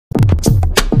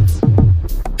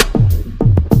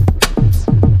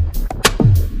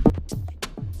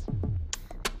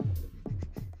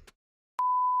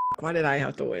Fuck, why did I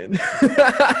have to win?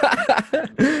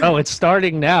 Oh, it's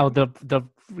starting now. The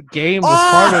game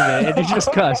was part of it. It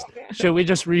just cussed. Should we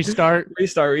just restart?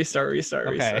 Restart.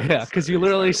 Okay, yeah, because you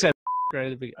literally said right at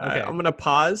the beginning. Okay, right, I'm gonna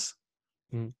pause.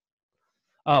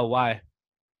 Oh, why?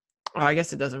 Oh, I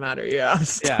guess it doesn't matter. Yeah.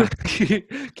 Yeah,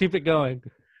 keep it going.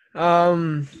 All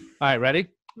right, ready?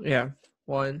 Yeah.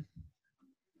 1.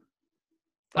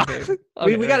 Okay.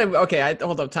 Okay, we gotta. Okay,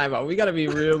 hold up. Time out. We gotta be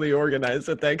really organized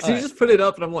with that. Cause you Alright. just put it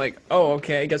up, and I'm like, oh,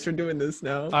 okay. I guess we're doing this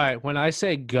now. All right, when I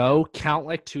say go, count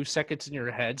like 2 seconds in your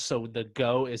head so the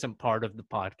go isn't part of the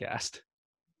podcast.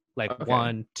 Like Okay.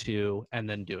 1, 2, and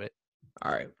then do it.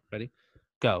 All right. Ready?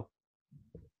 Go.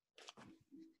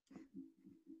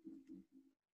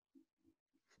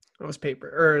 That was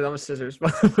paper, or that was scissors.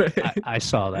 By the way. I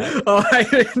saw that. Oh, I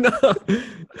didn't know.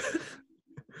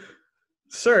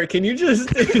 Sir, can you just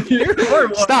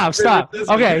Stop.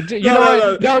 Okay, you know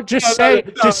what? No, just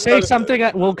say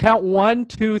something. We'll count 1,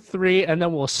 2, 3, and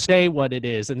then we'll say what it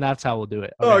is, and that's how we'll do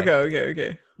it.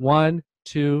 Okay. 1,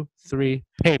 2, 3.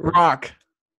 Paper. Rock.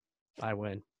 I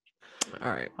win.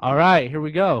 All right, here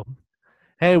we go.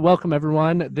 Hey, welcome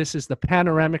everyone. This is the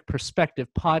Panoramic Perspective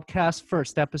Podcast,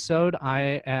 first episode.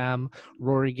 I am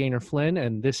Rory Gaynor Flynn,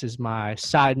 and this is my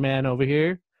side man over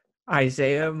here,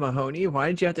 Isaiah Mahoney. Why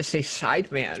did you have to say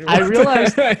side man? I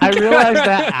realized that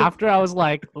after. I was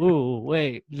like, ooh,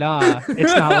 wait, nah,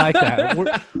 it's not like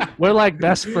that. We're like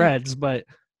best friends, but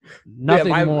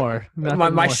nothing more.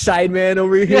 My side man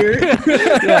over here.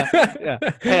 yeah.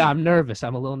 Hey, I'm nervous.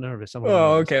 I'm a little nervous.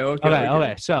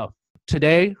 Okay. So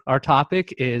today our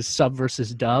topic is sub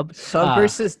versus dub. Sub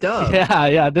versus dub.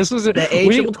 Yeah. This was the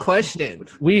age-old question.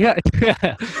 We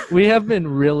have been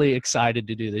really excited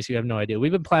to do this. You have no idea.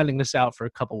 We've been planning this out for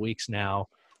a couple weeks now,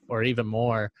 or even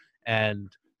more, and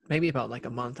maybe about like a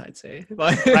month, I'd say.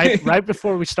 right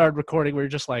before we started recording, we were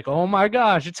just like, "Oh my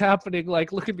gosh, it's happening!"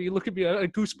 Like, look at me,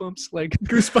 goosebumps, like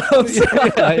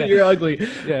goosebumps. Yeah. You're ugly.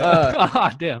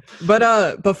 Yeah. Damn.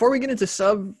 But before we get into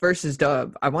sub versus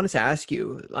dub, I wanted to ask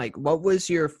you, like, what was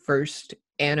your first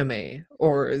anime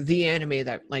or the anime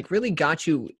that like really got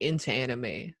you into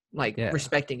anime, like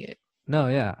respecting it? No,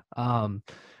 yeah.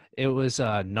 It was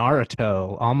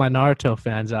Naruto. All my Naruto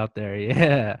fans out there.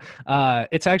 Yeah.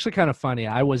 It's actually kind of funny.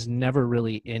 I was never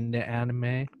really into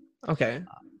anime. Okay.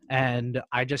 And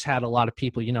I just had a lot of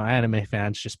people, anime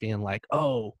fans just being like,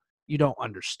 "Oh, you don't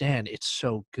understand. It's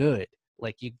so good.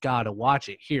 Like, you got to watch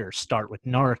it. Here, start with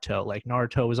Naruto." Like,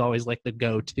 Naruto was always like the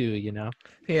go-to,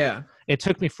 Yeah. It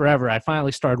took me forever. I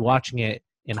finally started watching it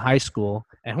in high school,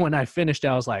 and when I finished,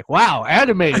 I was like, "Wow,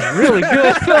 anime is really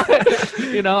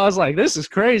good." I was like, "This is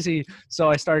crazy." So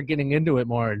I started getting into it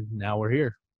more, and now we're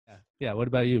here. Yeah. What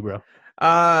about you, bro?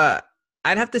 I'd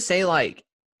have to say like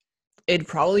it'd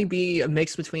probably be a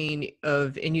mix between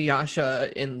of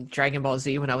Inuyasha and Dragon Ball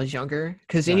Z when I was younger,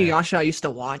 because Inuyasha I used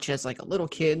to watch as like a little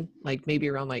kid, like maybe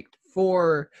around like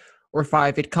 4 or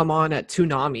 5. It'd come on at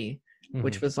Toonami.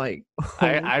 Which was like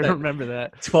I remember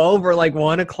that 12 or like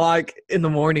 1 o'clock in the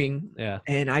morning. Yeah.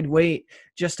 And I'd wait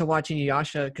just to watch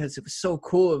Inuyasha because it was so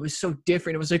cool. It was so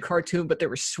different. It was a cartoon, but they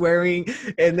were swearing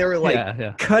and they were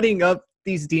like cutting up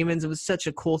these demons. It was such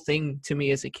a cool thing to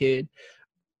me as a kid.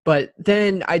 But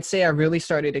then I'd say I really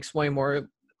started exploring more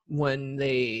when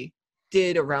they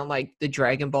did around like the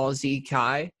Dragon Ball Z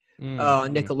Kai.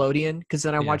 Nickelodeon, because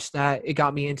then I watched that. It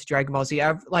got me into Dragon Ball Z.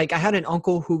 I had an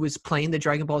uncle who was playing the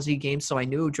Dragon Ball Z game, so I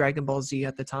knew Dragon Ball Z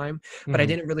at the time, but I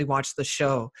didn't really watch the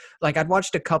show. Like, I'd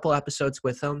watched a couple episodes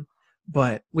with him,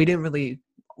 but we didn't really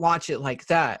watch it like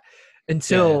that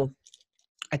until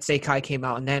I'd say Kai came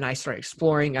out, and then I started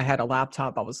exploring. I had a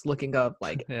laptop. I was looking up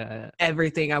like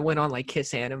everything. I went on like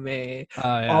Kiss Anime,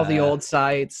 all the old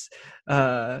sites,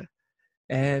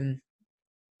 and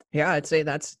yeah, I'd say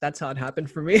that's how it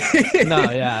happened for me.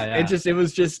 It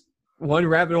was just one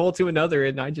rabbit hole to another,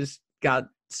 and I just got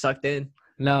sucked in.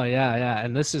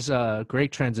 And this is a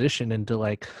great transition into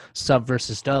like sub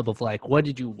versus dub of like, what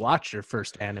did you watch your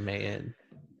first anime in?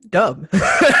 Dub.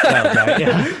 Right?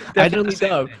 Yeah. Definitely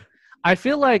dub. I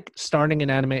feel like starting an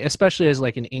anime, especially as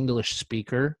like an English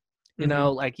speaker,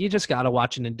 like you just gotta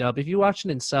watch it in dub. If you watch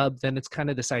it in sub, then it's kind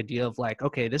of this idea of like,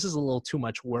 okay, this is a little too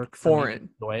much work for me to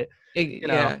enjoy it.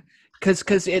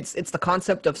 Because it's the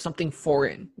concept of something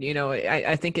foreign.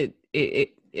 I think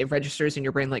it registers in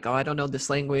your brain like, oh, I don't know this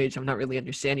language. I'm not really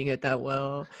understanding it that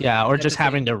well. Yeah, or just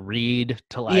having to read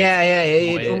to like.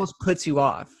 It almost puts you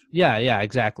off. Yeah,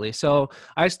 exactly. So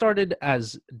I started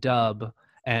as dub,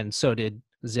 and so did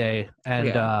Zay,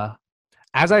 and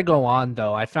as I go on,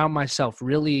 though, I found myself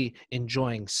really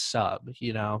enjoying sub,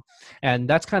 and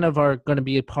that's kind of going to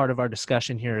be a part of our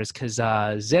discussion here is because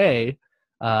Zay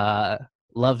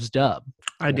loves dub.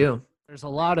 I do. There's a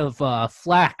lot of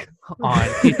flack on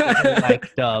people who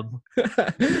like dub.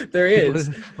 There is.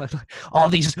 All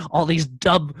these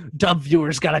dub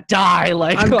viewers gotta die.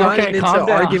 Like, I've gotten into calm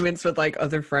down. arguments with like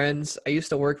other friends. I used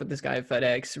to work with this guy at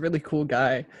FedEx, really cool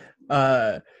guy.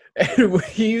 And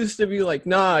he used to be like,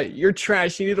 "Nah, you're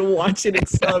trash. You need to watch it in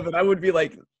sub." And I would be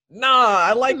like, "Nah,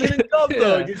 I like it in dub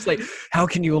though." Yeah. He's like, "How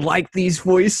can you like these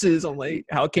voices?" I'm like,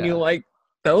 "How can you like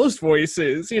those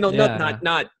voices?" You know,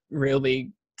 not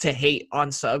really to hate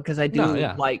on sub, because I do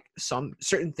like some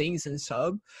certain things in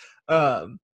sub.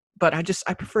 But I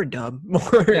prefer dub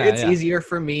more. It's easier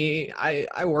for me.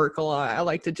 I work a lot. I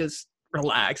like to just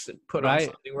relax and put on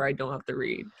something where I don't have to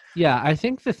read. Yeah, I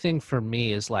think the thing for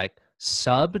me is like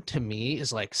sub to me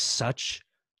is like such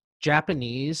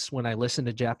Japanese. When I listen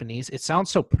to Japanese, it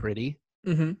sounds so pretty.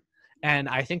 Mm-hmm. And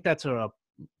I think that's a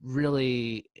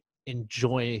really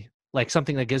like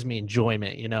something that gives me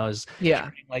enjoyment, you know, is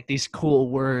like these cool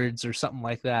words or something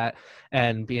like that,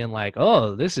 and being like,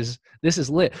 oh, this is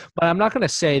lit. But I'm not going to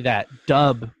say that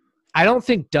I don't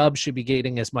think dub should be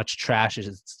getting as much trash as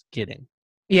it's getting.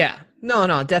 Yeah, no,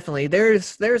 definitely.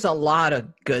 There's a lot of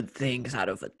good things out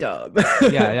of a dub.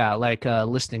 yeah, like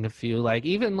listening a few, like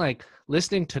even like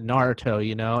listening to Naruto,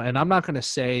 you know, and I'm not going to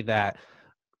say that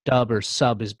dub or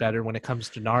sub is better when it comes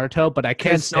to Naruto, but I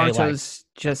can say Naruto's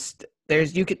just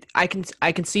I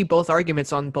can see both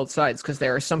arguments on both sides, because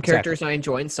there are some characters I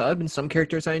enjoy in sub and some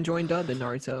characters I enjoy in dub in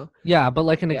Naruto. Yeah, but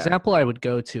like an example I would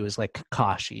go to is like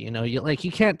Kakashi. You know,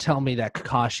 you can't tell me that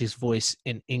Kakashi's voice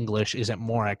in English isn't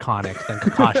more iconic than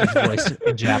Kakashi's voice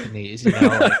in Japanese. You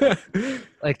know,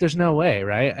 like there's no way,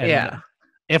 right? And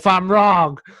if I'm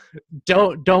wrong,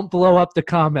 don't blow up the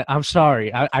comment. I'm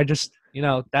sorry. I just, you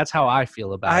know, that's how I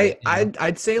feel about it.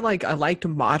 I'd say like I liked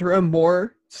Madara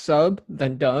more sub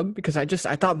than dub, because I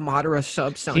thought Madara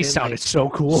sub sounded like, so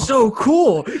cool. So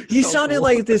cool. He sounded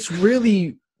like this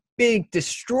really big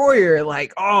destroyer,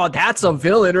 like, oh, that's a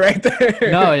villain right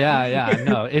there. No,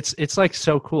 no. It's like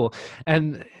so cool.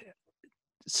 And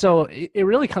so it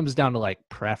really comes down to like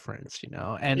preference, you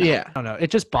know, and I don't know, it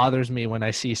just bothers me when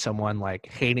I see someone like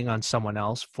hating on someone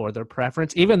else for their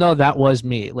preference, even though that was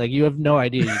me. Like, you have no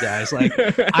idea, you guys. Like,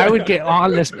 I would get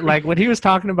on this, like when he was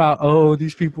talking about, oh,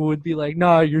 these people would be like,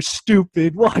 no, you're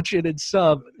stupid, watch it and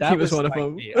sub. That was one of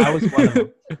them. I was one of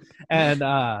them.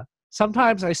 And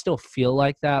sometimes I still feel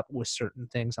like that with certain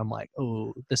things. I'm like,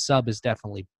 oh, the sub is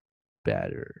definitely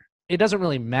better. It doesn't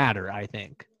really matter, I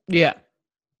think. Yeah.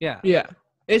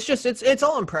 It's just it's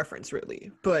all in preference, really.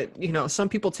 But you know, some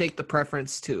people take the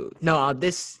preference to, no,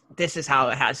 this is how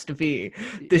it has to be.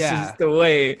 This is the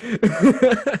way.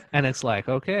 And it's like,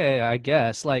 okay, I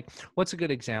guess. Like, what's a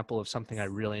good example of something I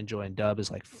really enjoy in dub is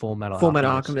like Full Metal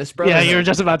Alchemist, bro. Yeah, you were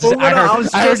just about to say.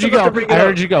 I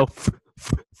heard you go.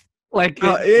 Like,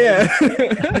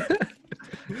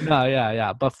 No,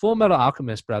 yeah. But Full Metal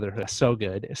Alchemist Brotherhood is so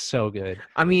good. It's so good.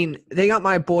 I mean, they got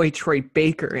my boy Troy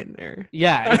Baker in there.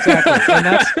 Yeah, exactly. And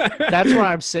that's where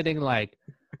I'm sitting like,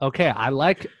 okay, I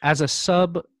like as a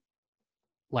sub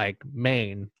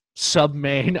main,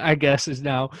 I guess is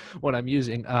now what I'm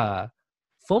using.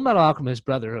 Full Metal Alchemist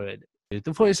Brotherhood.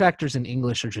 The voice actors in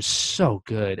English are just so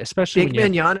good, especially Big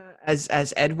Mignogna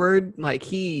as Edward. Like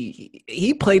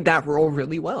he played that role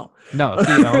really well. No,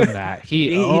 he owned that.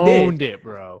 He owned it,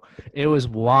 bro. It was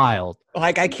wild.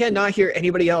 Like, I cannot hear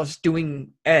anybody else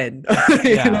doing Ed.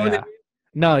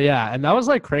 No, yeah, and that was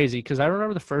like crazy, because I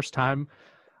remember the first time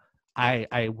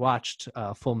I watched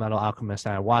Full Metal Alchemist,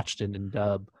 and I watched it in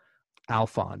dub.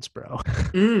 Alphonse, bro.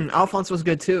 Alphonse was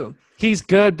good too. He's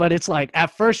good, but it's like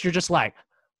at first you're just like,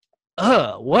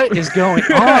 what is going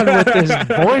on with this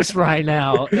voice right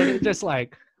now? And it's just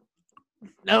like,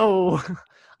 no.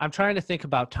 I'm trying to think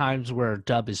about times where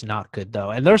dub is not good, though.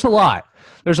 And there's a lot.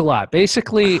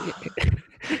 Basically,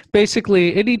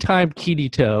 anytime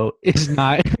Kirito is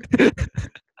not...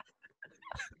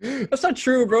 That's not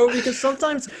true, bro, because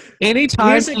sometimes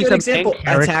anytime here's a good example.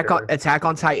 Attack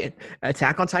on Titan,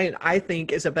 I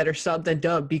think, is a better sub than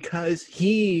dub, because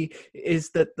he is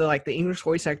the English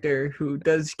voice actor who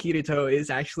does Kirito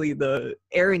is actually the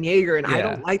Eren Yeager, and I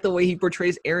don't like the way he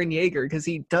portrays Eren Yeager, because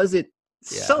he does it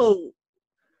so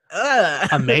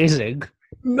amazing.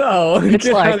 No, it's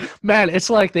like, man,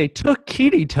 it's like they took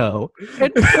Kirito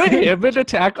and put him in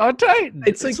Attack on Titan.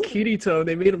 It's like Kirito,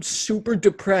 they made him super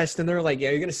depressed, and they're like, yeah,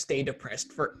 you're gonna stay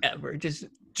depressed forever. Just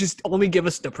just only give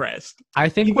us depressed. I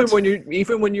think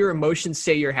even when your emotions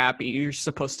say you're happy, you're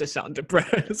supposed to sound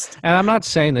depressed. And I'm not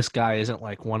saying this guy isn't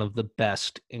like one of the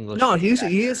best English. No, he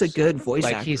is a good voice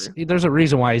actor. There's a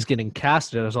reason why he's getting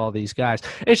casted as all these guys.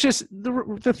 It's just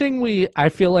the thing I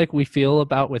feel like we feel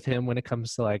about with him when it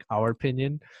comes to like our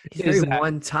opinion. He's very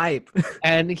one type,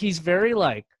 and he's very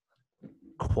like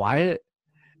quiet.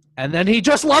 And then he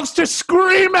just loves to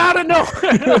scream out of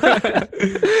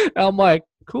nowhere. I'm like,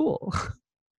 cool.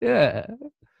 Yeah.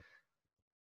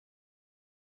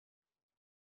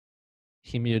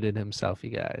 He muted himself, you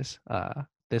guys.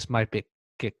 This might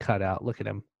get cut out. Look at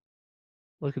him.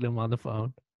 Look at him on the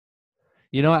phone.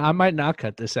 You know what? I might not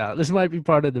cut this out. This might be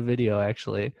part of the video,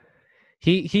 actually.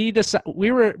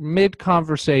 We were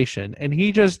mid-conversation, and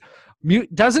he just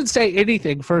doesn't say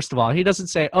anything, first of all. He doesn't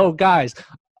say, oh, guys,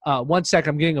 1 sec,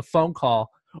 I'm getting a phone call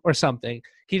or something.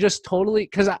 He just totally,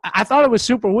 because I thought it was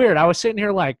super weird. I was sitting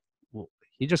here like, well,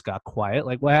 he just got quiet.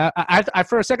 Like, well, I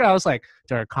for a second, I was like,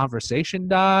 did our conversation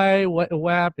die? What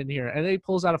happened here? And then he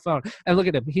pulls out a phone. And look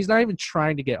at him. He's not even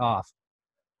trying to get off.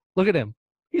 Look at him.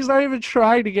 He's not even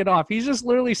trying to get off. He's just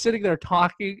literally sitting there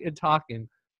talking and talking.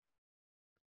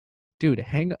 Dude,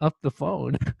 hang up the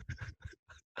phone.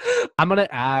 I'm going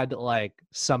to add like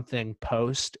something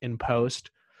in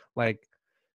post, like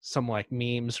some like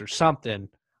memes or something.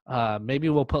 Maybe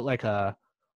we'll put like a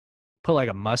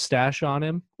mustache on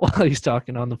him while he's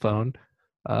talking on the phone.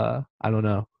 I don't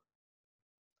know.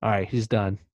 All right, he's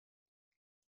done.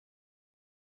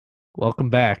 Welcome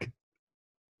back.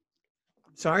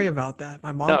 Sorry about that.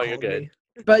 My mom. No, you're good. Me.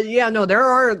 But yeah, no, there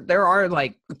are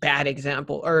like bad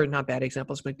examples, or not bad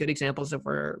examples, but good examples of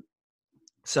where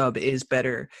sub is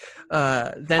better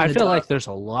than. I feel like there's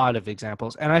a lot of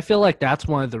examples, and I feel like that's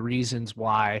one of the reasons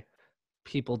why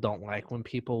people don't like when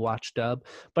people watch dub.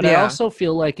 But I also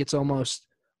feel like it's almost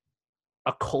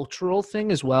a cultural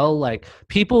thing as well. Like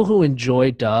people who enjoy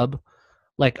dub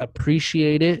like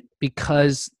appreciate it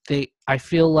because I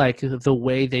feel like the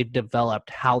way they've developed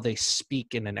how they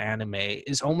speak in an anime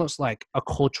is almost like a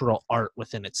cultural art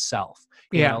within itself.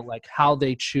 You know, like how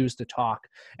they choose to talk.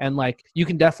 And like you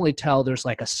can definitely tell there's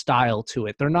like a style to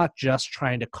it. They're not just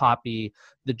trying to copy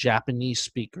the Japanese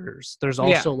speakers. There's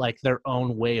also like their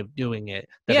own way of doing it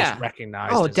that is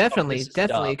recognized. Oh, definitely.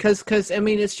 Because I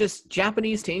mean, it's just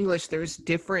Japanese to English. There's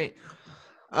different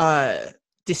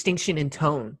distinction in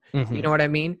tone. Mm-hmm. You know what I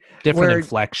mean? Different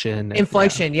inflection.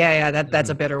 That's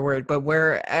a better word. But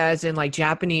whereas in like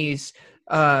Japanese,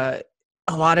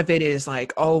 a lot of it is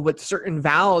like, oh, with certain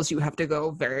vowels you have to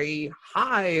go very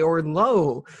high or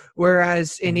low,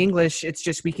 whereas in English it's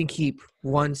just we can keep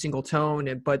one single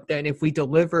tone, but then if we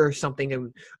deliver something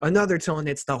in another tone,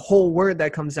 it's the whole word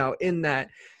that comes out in that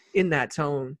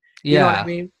tone. You know what I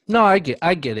mean? No, I get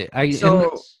it.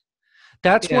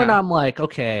 That's when I'm like,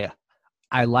 okay,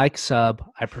 I like sub,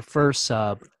 I prefer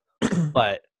sub,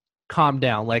 but calm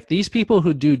down. Like these people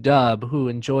who do dub, who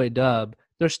enjoy dub,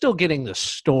 they're still getting the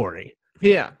story.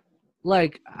 Yeah.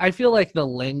 Like I feel like the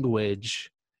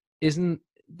language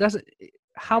doesn't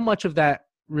how much of that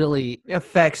really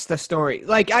affects the story.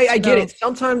 Like I get it.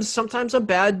 Sometimes a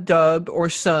bad dub or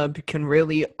sub can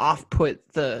really off-put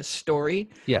the story.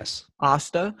 Yes.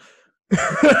 Asta.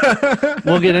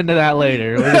 We'll get into that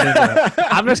later.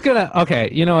 I'm just gonna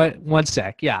you know what? 1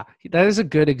 sec. Yeah, that is a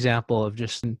good example of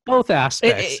just both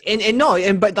aspects.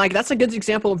 But like that's a good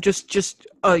example of just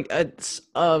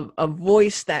a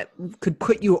voice that could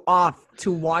put you off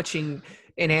to watching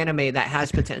an anime that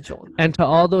has potential. And to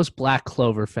all those Black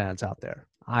Clover fans out there,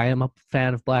 I am a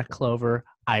fan of Black Clover.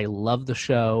 I love the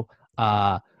show.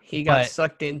 He got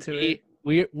sucked into it.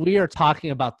 We are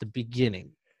talking about the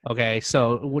beginning. Okay,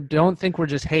 so don't think we're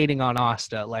just hating on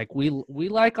Asta. Like we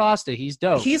like Asta. He's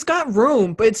dope. He's got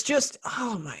room, but it's just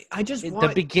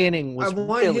the beginning was. I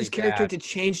want really his character to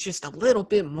change just a little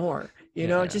bit more. You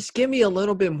know, just give me a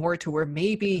little bit more to where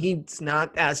maybe he's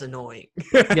not as annoying.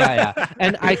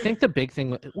 And I think the big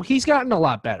thing, he's gotten a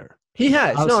lot better. He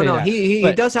has.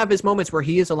 He does have his moments where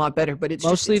he is a lot better, but it's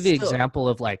mostly just, the example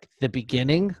of like the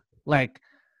beginning, like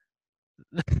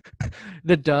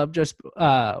the dub just.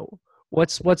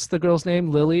 What's the girl's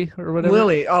name? Lily or whatever?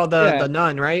 Lily. Oh, the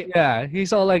nun, right? Yeah.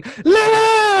 He's all like,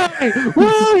 Lily,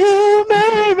 will you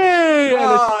marry me?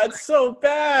 Oh, it's so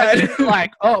bad.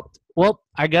 Like, oh, well,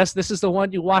 I guess this is the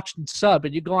one you watched in sub,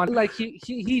 and you go on like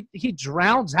he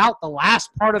drowns out the last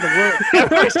part of the word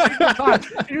every single time.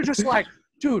 And you're just like,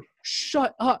 dude,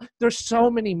 shut up. There's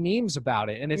so many memes about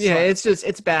it. And it's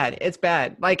bad. It's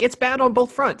bad. Like it's bad on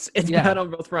both fronts. Bad on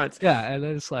both fronts. Yeah. And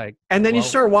then it's like, and then you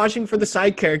start watching for the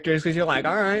side characters because you're like,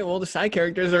 all right, well, the side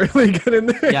characters are really good in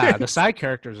there. Yeah. The side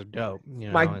characters are dope.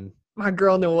 You know, My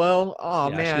girl Noelle. Oh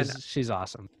yeah, man. she's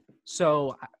awesome.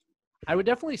 So I would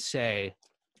definitely say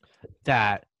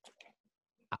that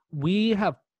we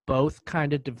have both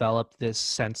kind of developed this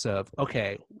sense of,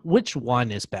 okay, which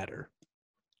one is better?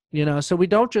 You know, so we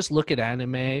don't just look at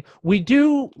anime. We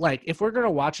do, like, if we're going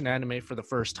to watch an anime for the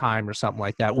first time or something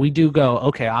like that, we do go,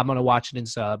 okay, I'm going to watch it in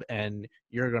sub and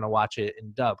you're going to watch it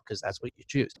in dub because that's what you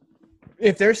choose.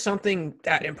 If there's something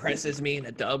that impresses me in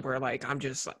a dub where like I'm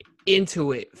just like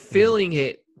into it, feeling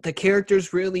it, the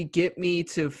characters really get me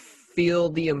to feel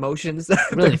the emotions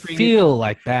that really feel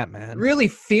like Batman. Really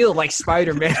feel like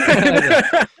Spider-Man.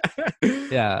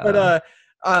 Yeah. But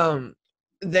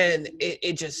then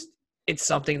it's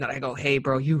something that I go, hey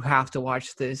bro, you have to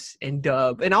watch this in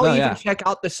dub. And I'll even check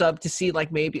out the sub to see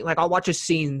like maybe like I'll watch a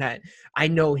scene that I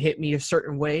know hit me a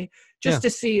certain way just to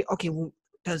see, okay, well,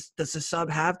 does the sub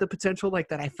have the potential like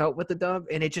that I felt with the dub?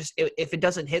 And it just if it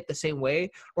doesn't hit the same way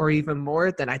or even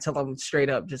more, then I tell them straight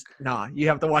up, just nah, you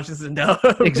have to watch this in dub.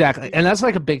 Exactly. And that's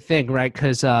like a big thing, right?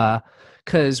 Because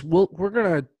we're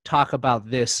gonna talk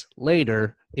about this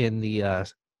later in the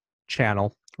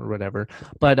channel or whatever.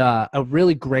 But a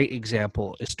really great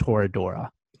example is Toradora.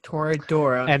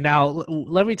 And now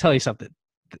let me tell you something.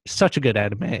 Such a good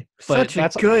anime. But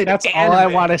that's all I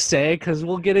want to say because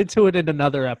we'll get into it in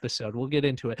another episode. We'll get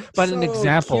into it. But an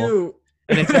example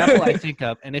I think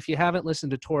of, and if you haven't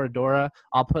listened to Toradora,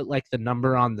 I'll put like the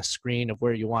number on the screen of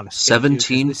where you want to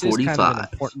 1745. This is kind of an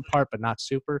important part, but not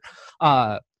super.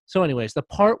 So anyways, the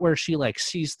part where she like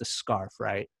sees the scarf,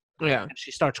 right? Yeah. And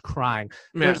she starts crying.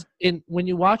 Yeah. When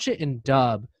you watch it in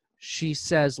dub, she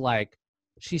says like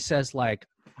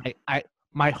I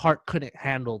my heart couldn't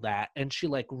handle that, and she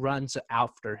like runs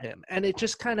after him, and it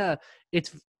just kind of it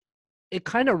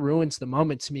kind of ruins the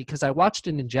moment to me because I watched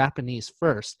it in Japanese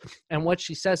first, and what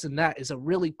she says in that is a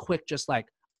really quick, just like,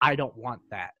 I don't want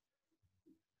that,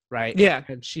 right? Yeah.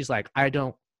 And she's like, I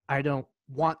don't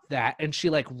want that, and she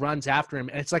like runs after him,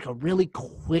 and it's like a really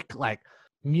quick, like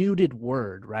muted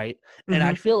word, right? Mm-hmm. And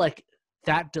I feel like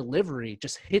that delivery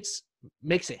just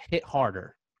makes it hit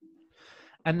harder.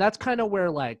 And that's kind of where,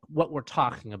 like, what we're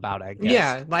talking about, I guess.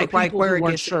 Yeah, like where we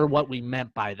weren't sure what we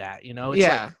meant by that, you know? It's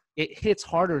like, it hits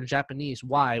harder in Japanese.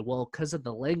 Why? Well, because of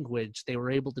the language, they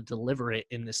were able to deliver it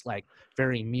in this, like,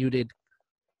 very muted,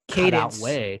 cadence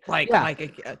way. Like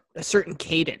a certain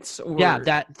cadence. Yeah,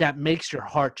 that makes your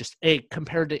heart just ache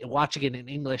compared to watching it in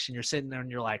English, and you're sitting there and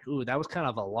you're like, ooh, that was kind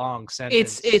of a long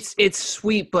sentence. It's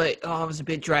sweet, but it was a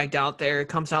bit dragged out there. It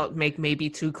comes out maybe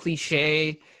too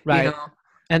cliche, right? You know?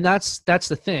 And that's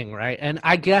the thing, right? And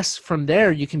I guess from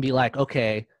there you can be like,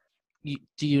 okay,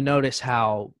 do you notice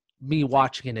how me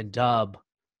watching it in dub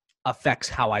affects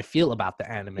how I feel about the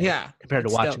anime? Yeah, compared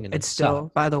to watching it in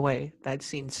sub. By the way, that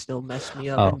scene still messed me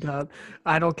up in dub.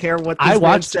 I don't care what this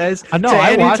man says. I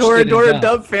watched Toradora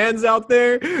dub fans out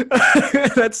there.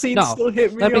 That scene still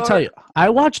hit me. Let me tell you, I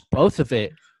watched both of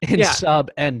it in sub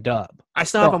and dub. I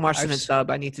still haven't watched it in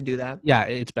sub. I need to do that. Yeah,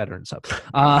 it's better in sub.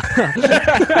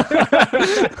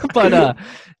 But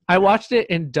I watched it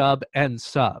in dub and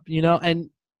sub, you know, and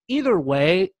either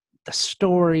way, the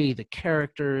story, the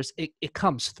characters, it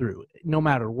comes through no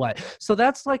matter what. So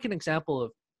that's like an example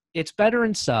of it's better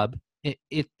in sub.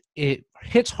 It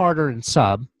hits harder in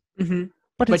sub. Mm-hmm.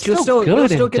 But you'll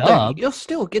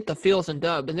still get the feels in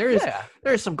dub. And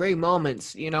there's some great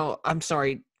moments, you know. I'm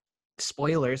sorry,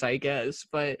 spoilers, I guess,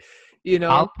 but you know,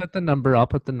 I'll put the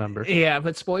number. Yeah,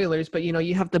 but spoilers. But you know,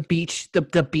 you have the beach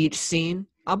scene.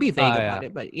 I'll be vague about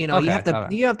it, but you know, you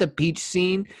have the beach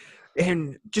scene,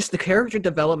 and just the character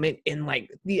development in like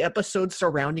the episode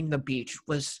surrounding the beach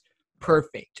was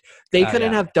perfect. They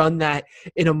couldn't have done that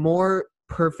in a more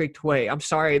perfect way. I'm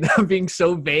sorry that I'm being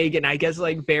so vague and I guess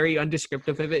like very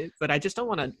undescriptive of it, but I just don't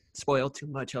want to spoil too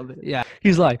much of it. Yeah,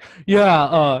 he's like,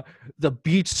 the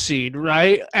beach scene,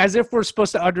 right? As if we're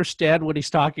supposed to understand what he's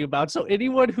talking about. So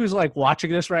anyone who's like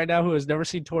watching this right now who has never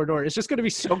seen Toradora is just going to be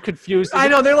so confused. I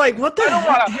know, they're like, what the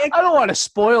heck? I don't want to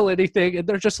spoil anything, and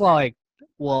they're just like,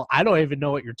 well, I don't even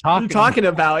know what you're talking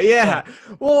about. Yeah.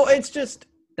 Well, it's just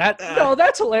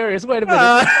that's hilarious. Wait a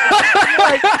minute.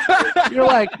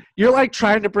 You're like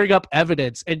trying to bring up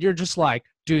evidence, and you're just like,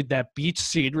 dude, that beach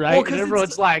scene, right? Well, and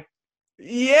everyone's like,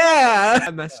 yeah,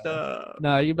 I messed up.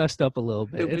 No, you messed up a little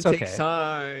bit. It's okay. Takes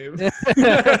time.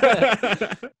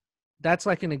 That's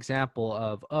like an example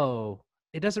of,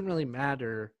 it doesn't really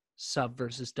matter sub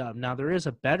versus dub. Now there is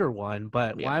a better one,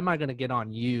 but why am I going to get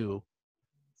on you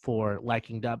for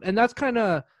liking dub? And that's kind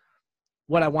of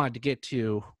what I wanted to get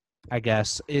to, I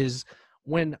guess, is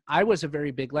when I was a very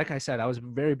big, like I said, I was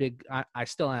very big, I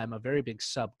still am a very big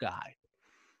sub guy.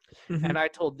 Mm-hmm. And I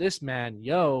told this man,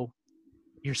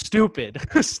 you're stupid.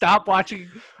 Stop watching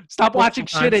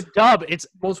shit in dub. It's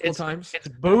multiple times. It's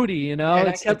booty, you know. And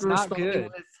it's not good.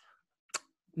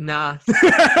 Nah.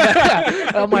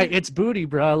 I'm like, it's booty,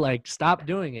 bro. Like, stop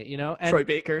doing it, you know. And Troy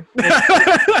Baker.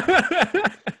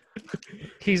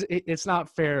 It's not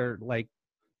fair. Like,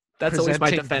 that's always my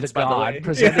defense, by the way.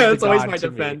 Yeah, that's always my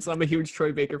defense. I'm a huge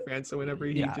Troy Baker fan, so whenever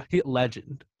he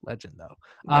legend though.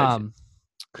 Legend.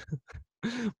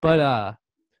 But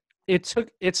it's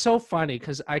so funny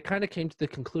because I kind of came to the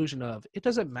conclusion of it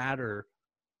doesn't matter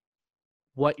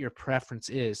what your preference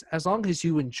is as long as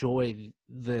you enjoy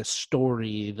the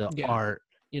story, the art,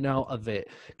 you know, of it.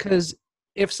 Because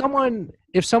if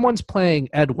someone's playing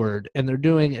Edward and they're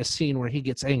doing a scene where he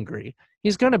gets angry,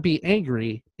 he's going to be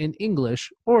angry in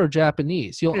English or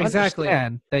Japanese. You'll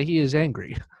understand that he is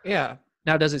angry. Yeah.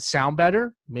 Now, does it sound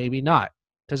better? Maybe not.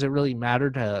 Does it really matter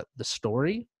to the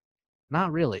story?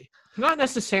 Not really. Not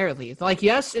necessarily. Like,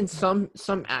 yes, in some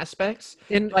aspects.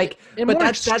 In more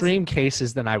extreme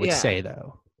cases than I would say,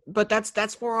 though. But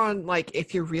that's more on, like,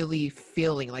 if you're really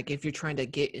feeling, like, if you're trying to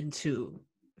get into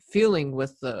feeling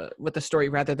with the story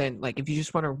rather than, like, if you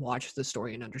just want to watch the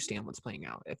story and understand what's playing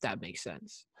out, if that makes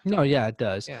sense. No, yeah, it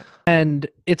does. Yeah. And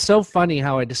it's so funny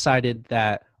how I decided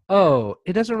that, oh,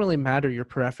 it doesn't really matter your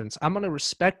preference. I'm going to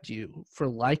respect you for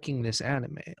liking this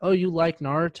anime. Oh, you like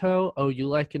Naruto? Oh, you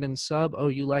like it in sub? Oh,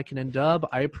 you like it in dub?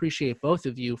 I appreciate both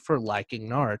of you for liking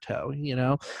Naruto, you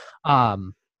know?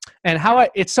 And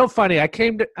it's so funny. I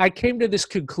came to this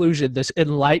conclusion, this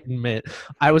enlightenment.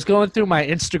 I was going through my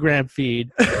Instagram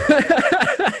feed.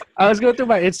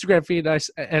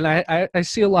 And I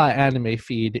see a lot of anime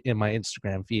feed in my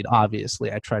Instagram feed.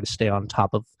 Obviously, I try to stay on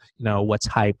top of, you know, what's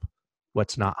hype,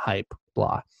 what's not hype,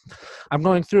 blah. I'm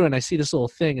going through and I see this little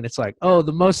thing and it's like, oh,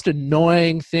 the most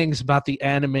annoying things about the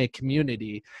anime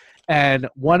community. And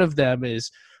one of them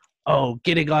is, oh,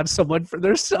 getting on someone for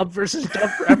their sub versus dub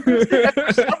preference. And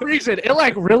for some reason, it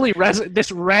like really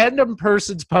this random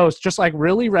person's post just like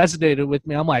really resonated with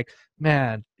me. I'm like,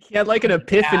 man. He had like an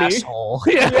epiphany. Asshole.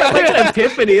 He had like an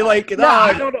epiphany. Like, no,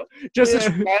 I don't know. Just this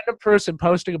random person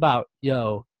posting about,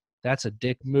 yo, that's a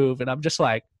dick move. And I'm just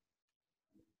like,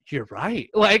 you're right.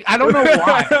 Like, I don't know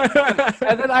why.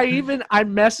 And then I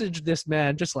messaged this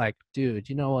man just like, dude,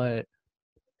 you know what?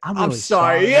 I'm really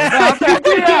sorry. Yeah.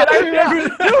 Dude,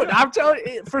 I'm telling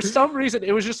you, for some reason,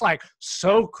 it was just like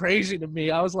so crazy to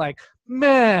me. I was like,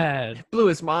 man. It blew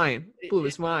his mind. He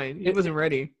wasn't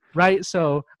ready. Right.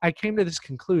 So I came to this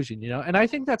conclusion, you know, and I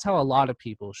think that's how a lot of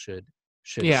people should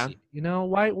see. You know,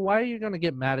 why are you going to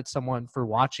get mad at someone for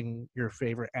watching your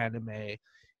favorite anime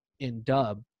in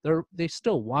dub? They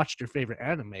still watched your favorite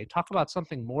anime. Talk about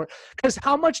something more. Because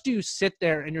how much do you sit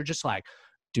there and you're just like,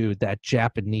 dude, that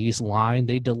Japanese line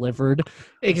they delivered.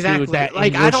 Exactly. Dude, that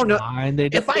like, English I don't know.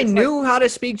 if I knew how to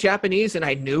speak Japanese and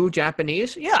I knew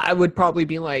Japanese, I would probably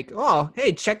be like, oh,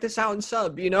 hey, check this out in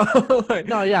sub, you know?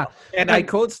 No, yeah. And I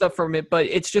code stuff from it, but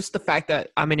it's just the fact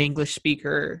that I'm an English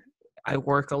speaker. I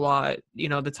work a lot. You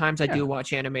know, the times I do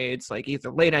watch anime, it's like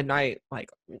either late at night, like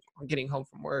I'm getting home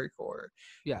from work, or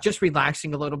just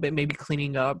relaxing a little bit, maybe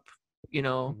cleaning up, you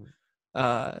know?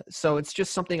 So it's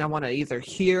just something I want to either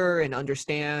hear and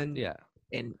understand. Yeah.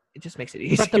 And it just makes it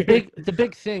easier. But the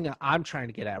big thing I'm trying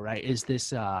to get at, right, is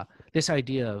this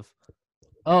idea of,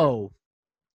 oh,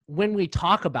 when we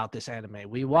talk about this anime,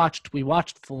 we watched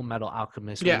Full Metal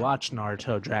Alchemist, we watched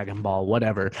Naruto, Dragon Ball,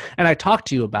 whatever, and I talked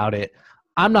to you about it.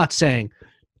 I'm not saying,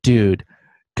 dude,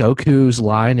 Goku's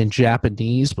line in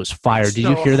Japanese was fire. Did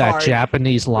you hear that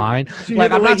Japanese line?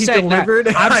 Like, I'm not saying that.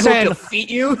 I'm saying defeat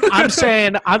you. I'm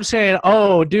saying,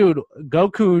 oh, dude,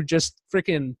 Goku just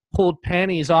freaking pulled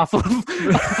panties off of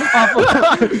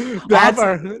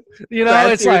our, you know,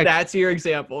 it's like that's your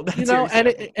example. That's you know, and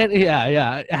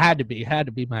it had to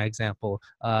be my example.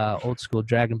 Old school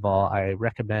Dragon Ball. I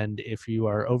recommend if you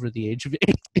are over the age of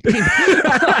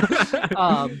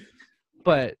 18.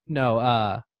 But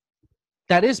no,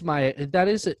 that is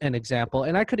an example,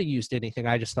 and I could have used anything.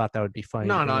 I just thought that would be funny.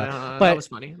 No, but, that was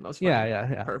funny.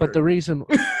 Yeah. Perfect. But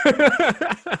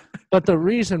the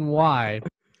reason why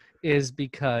is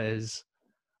because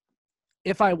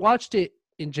if I watched it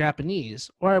in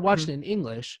Japanese or I watched it in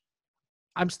English,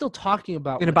 I'm still talking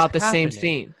about the same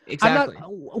scene. Exactly.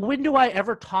 When do I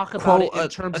ever talk about it in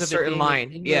terms of a certain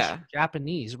line? English or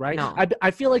Japanese, right? No.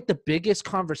 I feel like the biggest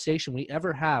conversation we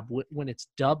ever have when it's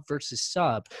dub versus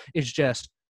sub is just,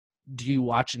 do you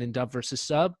watch it in dub versus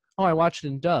sub? Oh, I watch it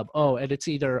in dub. Oh, and it's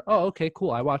either, oh, okay,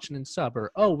 cool, I watch it in sub,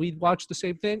 or oh, we watch the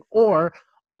same thing, or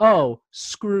oh,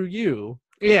 screw you.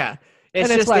 Yeah. It's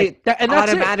and just like they and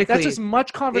that's automatically. That's as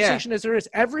much conversation as there is.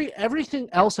 Everything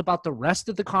else about the rest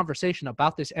of the conversation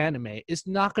about this anime is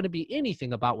not going to be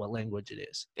anything about what language it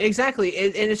is. Exactly,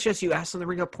 and it's just you ask them to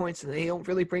bring up points, and they don't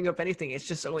really bring up anything. It's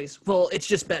just always, well, it's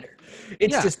just better.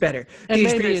 It's just better. And the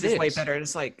maybe experience it is way is. better. And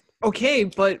it's like, okay,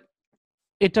 but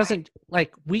it doesn't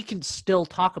like we can still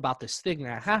talk about this thing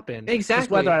that happened.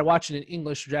 Exactly. Whether I watch it in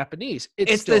English or Japanese,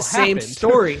 it's the same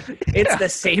story. It's the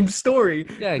same story.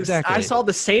 Yeah, exactly. I saw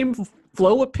the same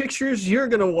flow of pictures you're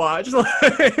gonna watch.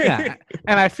 Yeah,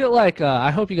 and I feel like I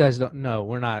hope you guys don't know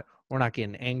we're not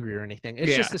getting angry or anything.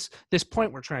 It's just this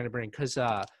point we're trying to bring because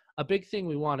a big thing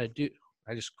we want to do.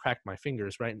 I just cracked my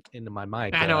fingers right into my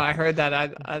mic. I know. I heard that.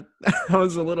 I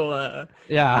was a little.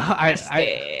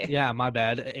 Yeah. My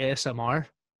bad. ASMR.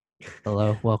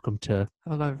 Hello. Welcome to.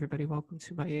 Hello, everybody. Welcome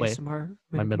to my ASMR.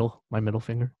 My middle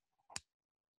finger.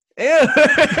 Ew.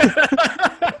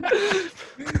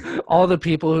 All the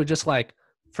people who just like,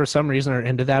 for some reason, are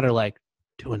into that are like,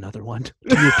 do another one.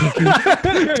 Do your pinky.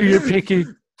 Do your pinky.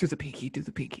 Do the pinky. Do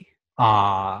the pinky.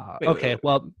 Okay.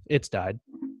 Well, it's died.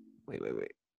 Wait.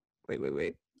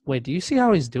 Wait, do you see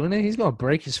how he's doing it? He's going to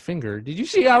break his finger. Did you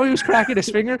see how he was cracking his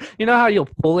finger? You know how you'll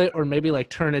pull it or maybe like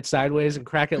turn it sideways and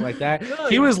crack it like that? No,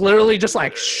 he was literally just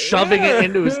like shoving it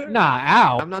into his... Nah,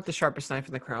 ow. I'm not the sharpest knife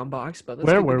in the crown box, but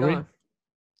Where were we?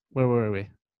 Where were we?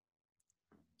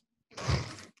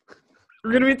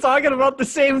 We're going to be talking about the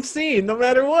same scene no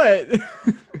matter what.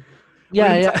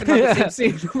 Yeah. The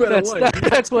same scene, no matter what.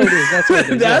 That's what it is. That's what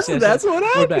it is. That's what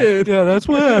happened. Yeah, that's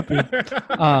what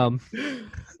happened.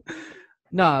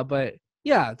 Nah, but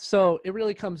yeah, so it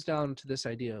really comes down to this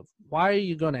idea of why are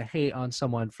you going to hate on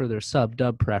someone for their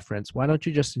sub-dub preference? Why don't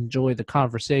you just enjoy the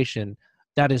conversation?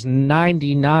 That is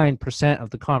 99%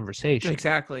 of the conversation.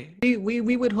 Exactly.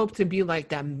 We would hope to be like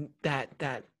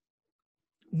that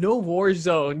no war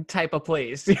zone type of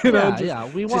place, you know.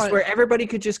 We want just where everybody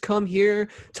could just come here,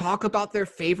 talk about their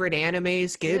favorite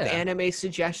animes, give anime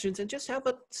suggestions, and just have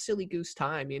a silly goose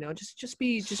time, you know. Just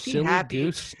be silly happy.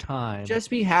 Goose time. Just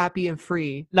be happy and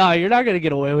free. No, you're not gonna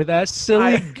get away with that.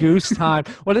 Silly goose time.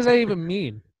 What does that even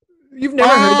mean? You've never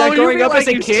heard that growing up as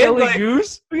a kid? Silly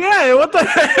goose? Yeah, what the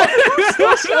heck?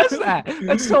 Who says that?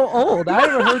 That's so old. I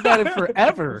haven't heard that in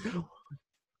forever.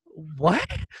 What?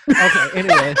 Okay,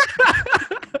 anyways.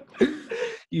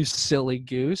 You silly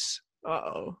goose.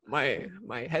 Uh-oh. My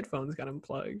headphones got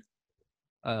unplugged.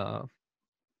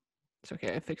 It's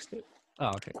okay, I fixed it. Oh,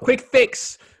 okay. Cool. Quick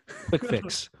fix. Quick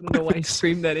fix. I don't know why I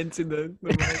screamed that into the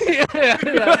mic.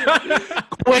 Yeah.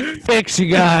 Quick fix,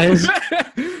 you guys.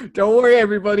 Don't worry,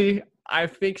 everybody. I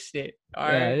fixed it. All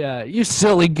right. Yeah. You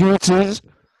silly gooses.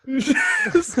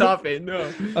 Stop it.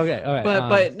 No. Okay. All right.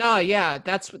 But no, yeah,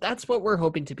 that's what we're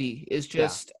hoping to be, is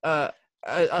just a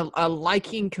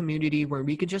liking community where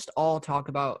we could just all talk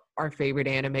about our favorite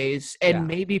animes and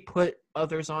maybe put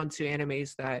others onto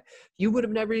animes that you would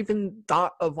have never even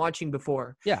thought of watching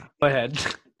before. Yeah. Go ahead.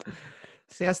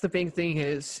 So that's the big thing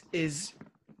is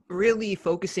really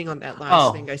focusing on that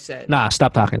last thing I said. Nah,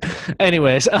 stop talking.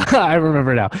 Anyways, I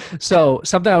remember now. So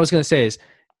something I was going to say is,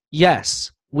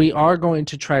 yes, we are going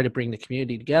to try to bring the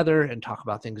community together and talk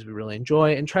about things we really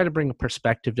enjoy and try to bring a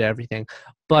perspective to everything.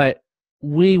 But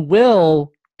we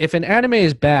will, if an anime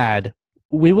is bad,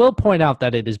 we will point out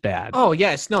that it is bad. Oh,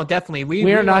 yes. No, definitely.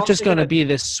 We are not just going to be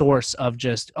this source of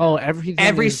just,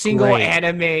 every single great.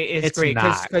 Anime is it's great.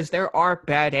 Because there are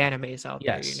bad animes out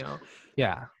there, you know?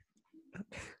 Yeah.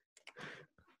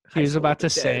 He was about to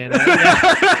say it.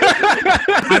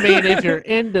 I mean, if you're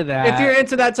into that. If you're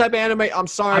into that type of anime, I'm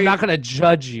sorry. I'm not going to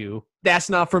judge you. That's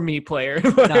not for me, player.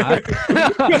 That's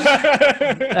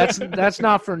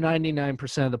not for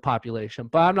 99% of the population.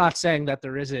 But I'm not saying that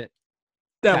there isn't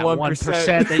that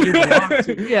 1% that you belong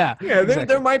to. Yeah. Exactly.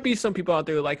 There might be some people out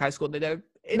there who like High School Detective.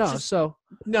 That's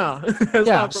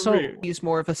not for me. He's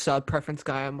more of a sub preference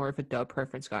guy. I'm more of a dub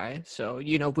preference guy. So,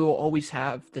 you know, we will always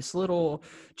have this little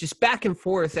just back and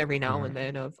forth every now and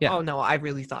then of, oh no, I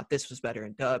really thought this was better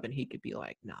in dub, and he could be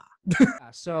like, nah.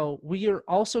 So we are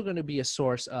also going to be a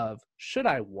source of, should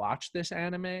I watch this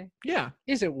anime? Yeah.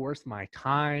 Is it worth my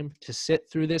time to sit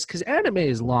through this? Because anime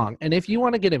is long, and if you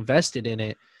want to get invested in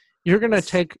it, it's going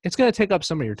to take up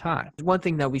some of your time. One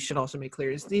thing that we should also make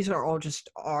clear is these are all just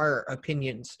our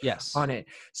opinions on it.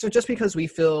 So just because we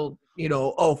feel, you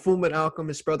know, Fullmetal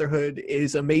Alchemist Brotherhood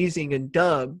is amazing in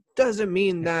dub, doesn't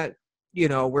mean that, you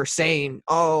know, we're saying,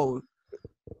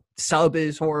 sub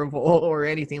is horrible or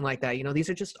anything like that. You know, these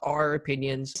are just our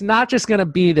opinions. It's not just going to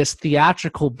be this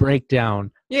theatrical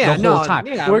breakdown the whole time.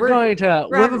 Yeah,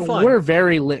 we're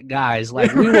very lit guys.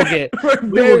 Like we will get,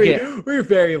 we're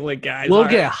very lit guys. We'll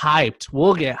get hyped.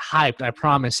 We'll get hyped. I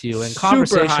promise you. And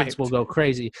conversations will go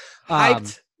crazy.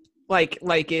 Hyped. Like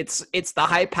it's the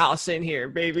hype house in here,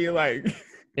 baby. Like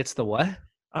it's the what?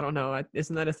 I don't know.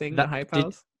 Isn't that a thing? The hype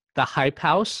house? The hype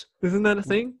house? Isn't that a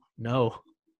thing? No.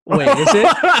 Wait, is it?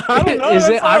 I don't know. Is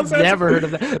it? I've never heard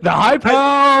of that. The hype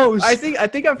house. I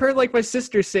think I've heard like my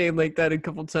sister saying like that a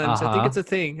couple times. I think it's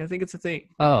a thing.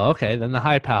 Oh, okay. Then the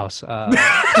hype house.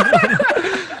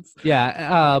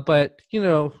 Yeah. But you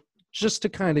know, just to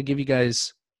kind of give you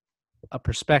guys a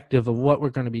perspective of what we're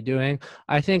going to be doing,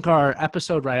 I think our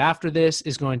episode right after this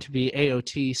is going to be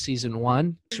AOT season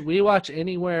 1. We watch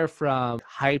anywhere from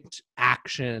hyped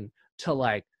action to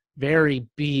like very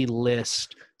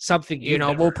B-list, something you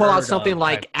know, we'll pull out something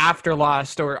like After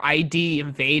Lost or ID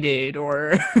Invaded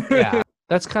or yeah,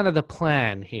 that's kind of the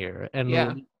plan here. And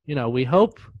we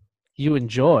hope you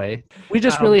enjoy. We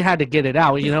just really had to get it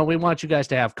out. You know, we want you guys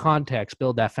to have context,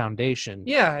 build that foundation.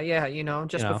 Yeah, you know,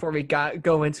 before we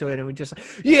go into it, and we just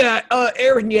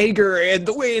Eren Yeager, and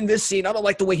the way in this scene, I don't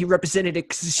like the way he represented it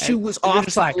because his shoe was off.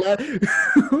 Just like,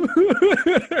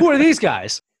 who are these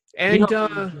guys? And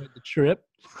the trip.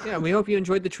 Yeah, we hope you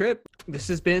enjoyed the trip. This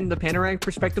has been the Panoramic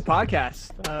Perspective Podcast.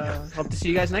 Hope to see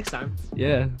you guys next time.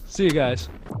 Yeah, see you guys.